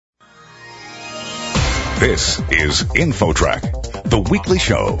This is InfoTrack, the weekly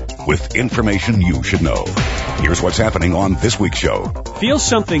show with information you should know. Here's what's happening on this week's show. Feel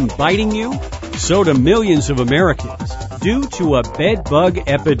something biting you? So do millions of Americans due to a bed bug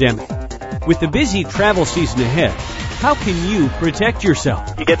epidemic. With the busy travel season ahead, how can you protect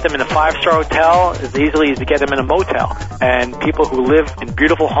yourself? You get them in a five-star hotel as easily as you get them in a motel. And people who live in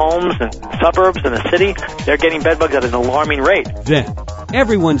beautiful homes and suburbs in the city, they're getting bed bugs at an alarming rate. Then,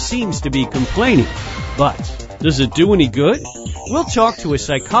 everyone seems to be complaining. But does it do any good? We'll talk to a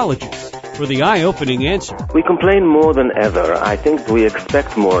psychologist for the eye-opening answer. We complain more than ever. I think we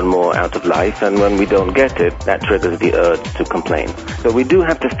expect more and more out of life, and when we don't get it, that triggers the urge to complain. So we do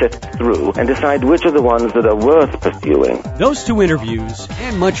have to sift through and decide which are the ones that are worth pursuing. Those two interviews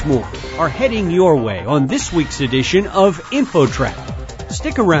and much more are heading your way on this week's edition of InfoTrack.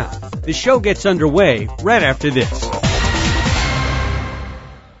 Stick around. The show gets underway right after this.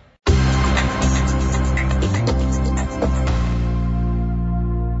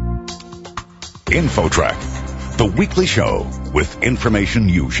 InfoTrack, the weekly show with information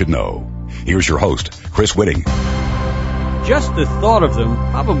you should know. Here's your host, Chris Whitting. Just the thought of them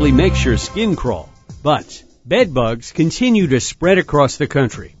probably makes your skin crawl. But bed bugs continue to spread across the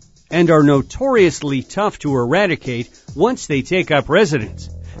country and are notoriously tough to eradicate once they take up residence.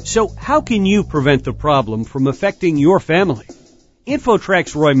 So how can you prevent the problem from affecting your family?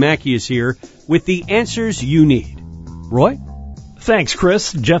 InfoTrack's Roy Mackey is here with the answers you need. Roy? Thanks,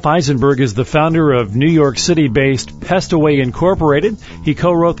 Chris. Jeff Eisenberg is the founder of New York City-based Pestaway Incorporated. He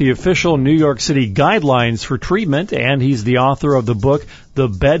co-wrote the official New York City guidelines for treatment, and he's the author of the book, The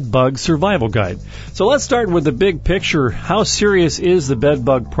Bed Bug Survival Guide. So let's start with the big picture. How serious is the bed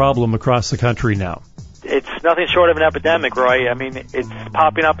bug problem across the country now? It's nothing short of an epidemic, Roy. I mean, it's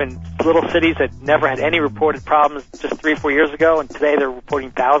popping up in little cities that never had any reported problems just 3 or 4 years ago, and today they're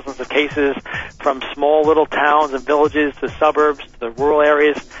reporting thousands of cases from small little towns and villages to suburbs to the rural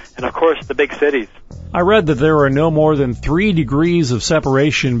areas, and of course the big cities. I read that there are no more than 3 degrees of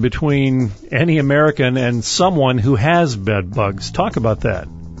separation between any American and someone who has bed bugs. Talk about that.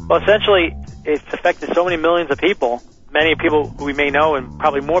 Well, essentially, it's affected so many millions of people. Many people who we may know and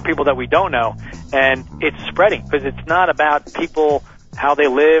probably more people that we don't know. And it's spreading because it's not about people, how they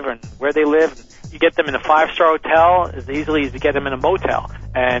live and where they live. You get them in a five-star hotel as easily as you get them in a motel.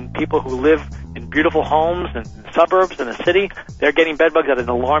 And people who live in beautiful homes and suburbs in the city, they're getting bed bugs at an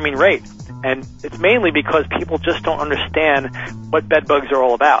alarming rate. And it's mainly because people just don't understand what bed bugs are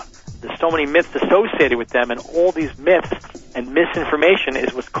all about. There's so many myths associated with them, and all these myths and misinformation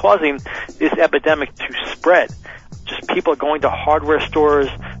is what's causing this epidemic to spread. Just people are going to hardware stores,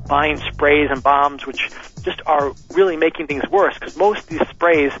 buying sprays and bombs, which just are really making things worse because most of these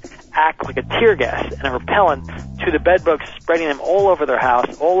sprays act like a tear gas and a repellent to the bed bugs, spreading them all over their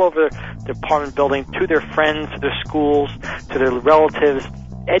house, all over their apartment building, to their friends, to their schools, to their relatives.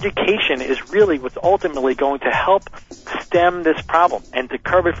 Education is really what's ultimately going to help stem this problem and to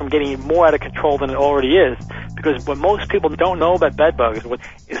curb it from getting more out of control than it already is, because what most people don't know about bed bugs what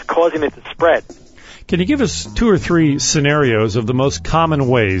is causing it to spread. Can you give us 2 or 3 scenarios of the most common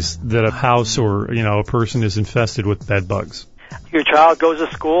ways that a house or, a person is infested with bed bugs? Your child goes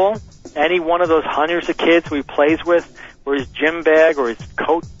to school, any one of those hundreds of kids who he plays with, where his gym bag or his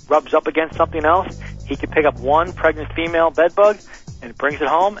coat rubs up against something else, he can pick up one pregnant female bed bug and brings it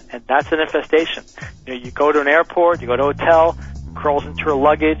home, and that's an infestation. You go to an airport, you go to a hotel, crawls into your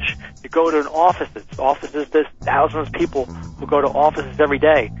luggage. You go to an office. There's thousands of people who go to offices every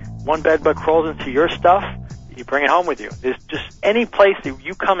day. One bed bug crawls into your stuff, you bring it home with you. There's just any place that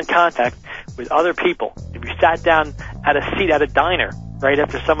you come in contact with other people. If you sat down at a seat at a diner right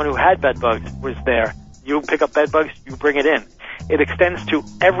after someone who had bed bugs was there, you pick up bed bugs, you bring it in. It extends to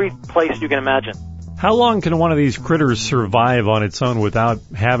every place you can imagine. How long can one of these critters survive on its own without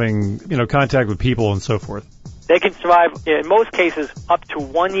having, contact with people and so forth? They can survive, in most cases, up to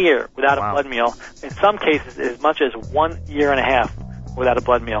 1 year without a blood meal. In some cases, as much as 1.5 years without a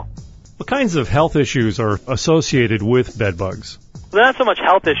blood meal. What kinds of health issues are associated with bed bugs? They're not so much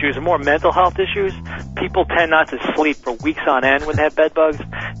health issues, they're more mental health issues. People tend not to sleep for weeks on end when they have bed bugs.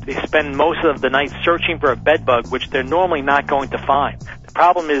 They spend most of the night searching for a bed bug, which they're normally not going to find. The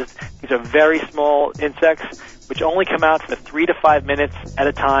problem is these are very small insects, which only come out for 3 to 5 minutes at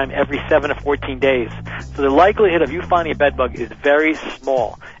a time every 7 to 14 days. So the likelihood of you finding a bed bug is very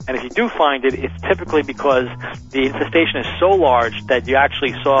small. And if you do find it, it's typically because the infestation is so large that you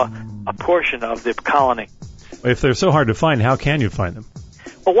actually saw a portion of the colony. If they're so hard to find, how can you find them?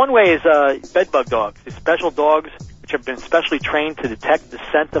 Well, one way is bed bug dogs. These special dogs which have been specially trained to detect the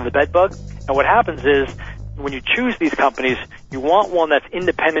scent of the bed bug. And what happens is when you choose these companies, you want one that's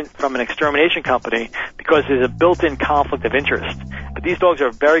independent from an extermination company because there's a built-in conflict of interest. But these dogs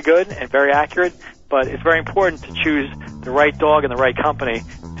are very good and very accurate, but it's very important to choose the right dog and the right company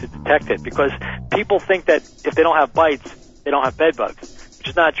to detect it, because people think that if they don't have bites, they don't have bed bugs, which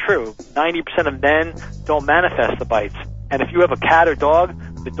is not true. 90% of men don't manifest the bites. And if you have a cat or dog,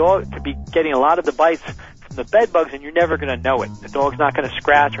 the dog could be getting a lot of the bites from the bed bugs and you're never going to know it. The dog's not going to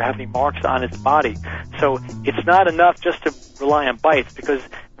scratch or have any marks on its body. So it's not enough just to rely on bites, because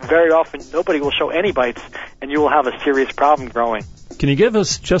very often nobody will show any bites and you will have a serious problem growing. Can you give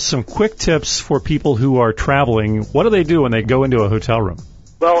us just some quick tips for people who are traveling? What do they do when they go into a hotel room?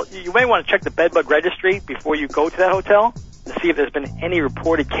 Well, you may want to check the bedbug registry before you go to that hotel to see if there's been any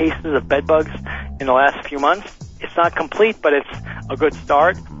reported cases of bedbugs in the last few months. It's not complete, but it's a good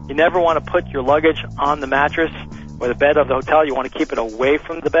start. You never want to put your luggage on the mattress or the bed of the hotel. You want to keep it away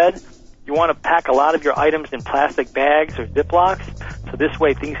from the bed. You want to pack a lot of your items in plastic bags or Ziplocs, so this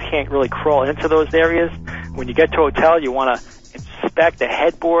way things can't really crawl into those areas. When you get to a hotel, you want to inspect the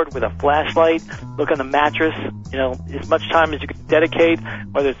headboard with a flashlight, look on the mattress, as much time as you can dedicate,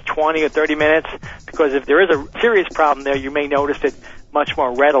 whether it's 20 or 30 minutes, because if there is a serious problem there, you may notice it much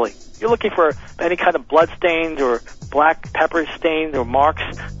more readily. You're looking for any kind of blood stains or black pepper stains or marks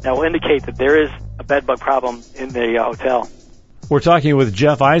that will indicate that there is a bedbug problem in the hotel. We're talking with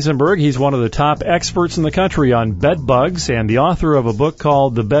Jeff Eisenberg. He's one of the top experts in the country on bed bugs and the author of a book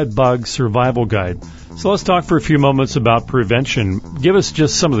called The Bed Bug Survival Guide. So let's talk for a few moments about prevention. Give us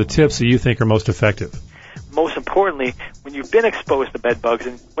just some of the tips that you think are most effective. Most importantly, when you've been exposed to bed bugs,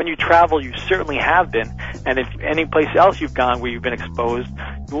 and when you travel, you certainly have been, and if any place else you've gone where you've been exposed,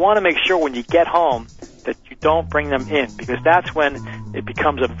 you want to make sure when you get home that you don't bring them in, because that's when it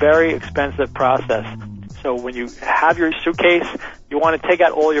becomes a very expensive process. So when you have your suitcase, you want to take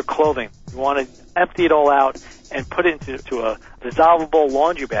out all your clothing. You want to empty it all out and put it into a dissolvable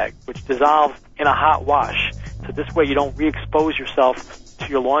laundry bag, which dissolves in a hot wash. So this way you don't re-expose yourself to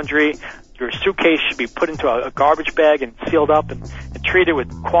your laundry. Your suitcase should be put into a garbage bag and sealed up and treated with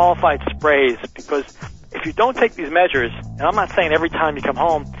qualified sprays, because if you don't take these measures, and I'm not saying every time you come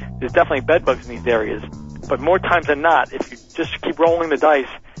home there's definitely bed bugs in these areas, but more times than not, if you just keep rolling the dice,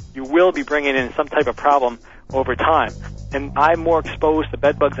 you will be bringing in some type of problem over time. And I'm more exposed to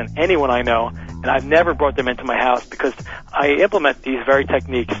bed bugs than anyone I know, and I've never brought them into my house because I implement these very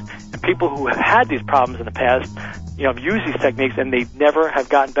techniques. And people who have had these problems in the past, have used these techniques and they never have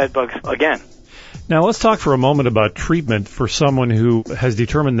gotten bed bugs again. Now let's talk for a moment about treatment for someone who has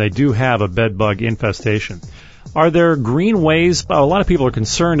determined they do have a bed bug infestation. Are there green ways? A lot of people are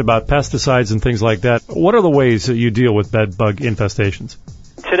concerned about pesticides and things like that. What are the ways that you deal with bed bug infestations?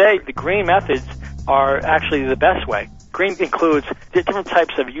 Today, the green methods are actually the best way. Green includes different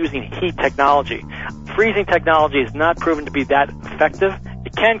types of using heat technology. Freezing technology is not proven to be that effective.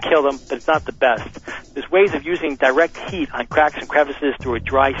 It can kill them, but it's not the best. There's ways of using direct heat on cracks and crevices through a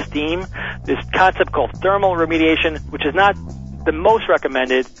dry steam. This concept called thermal remediation, which is not the most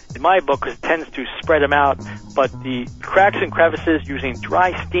recommended in my book because it tends to spread them out, but the cracks and crevices using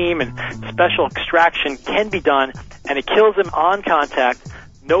dry steam and special extraction can be done, and it kills them on contact,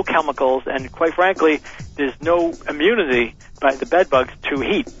 no chemicals, and quite frankly, there's no immunity by the bed bugs to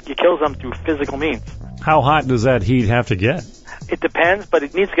heat. It kills them through physical means. How hot does that heat have to get? It depends, but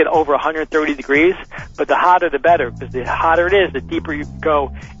it needs to get over 130 degrees, but the hotter the better, because the hotter it is, the deeper you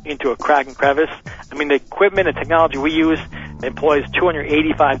go into a crack and crevice. I mean, the equipment and technology we use employs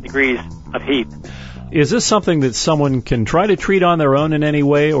 285 degrees of heat. Is this something that someone can try to treat on their own in any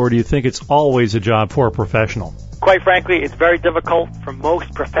way, or do you think it's always a job for a professional? Quite frankly, it's very difficult for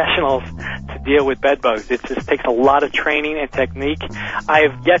most professionals to deal with bed bugs. It just takes a lot of training and technique. I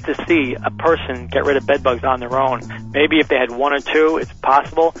have yet to see a person get rid of bed bugs on their own. Maybe if they had one or two, it's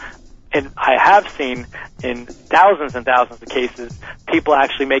possible. And I have seen in thousands and thousands of cases people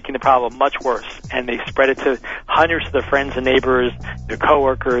actually making the problem much worse, and they spread it to hundreds of their friends and neighbors, their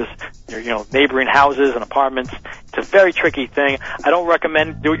coworkers, their neighboring houses and apartments. It's a very tricky thing. I don't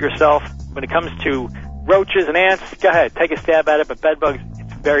recommend do it yourself. When it comes to roaches and ants, go ahead, take a stab at it, but bed bugs,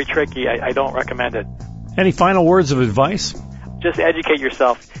 it's very tricky. I don't recommend it. Any final words of advice? Just educate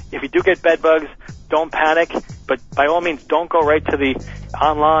yourself. If you do get bed bugs, don't panic, but by all means, don't go right to the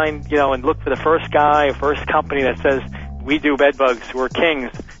online, and look for the first guy or first company that says, we do bed bugs, we're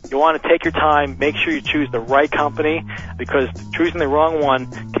kings. You want to take your time, make sure you choose the right company, because choosing the wrong one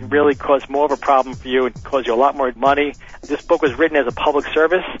can really cause more of a problem for you and cause you a lot more money. This book was written as a public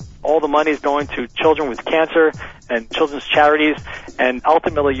service. All the money is going to children with cancer and children's charities, and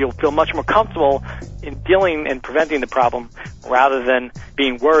ultimately you'll feel much more comfortable in dealing and preventing the problem rather than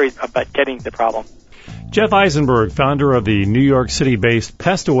being worried about getting the problem. Jeff Eisenberg, founder of the New York City-based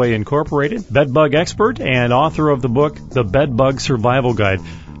Pestaway Incorporated, bedbug expert, and author of the book, The Bedbug Survival Guide.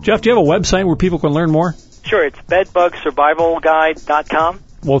 Jeff, do you have a website where people can learn more? Sure, it's bedbugsurvivalguide.com.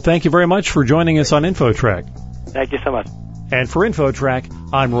 Well, thank you very much for joining us on InfoTrack. Thank you so much. And for InfoTrack,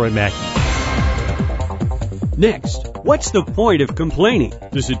 I'm Roy Mackey. Next, what's the point of complaining?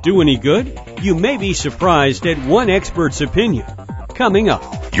 Does it do any good? You may be surprised at one expert's opinion. Coming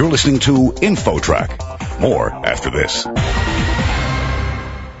up. You're listening to InfoTrack. More after this.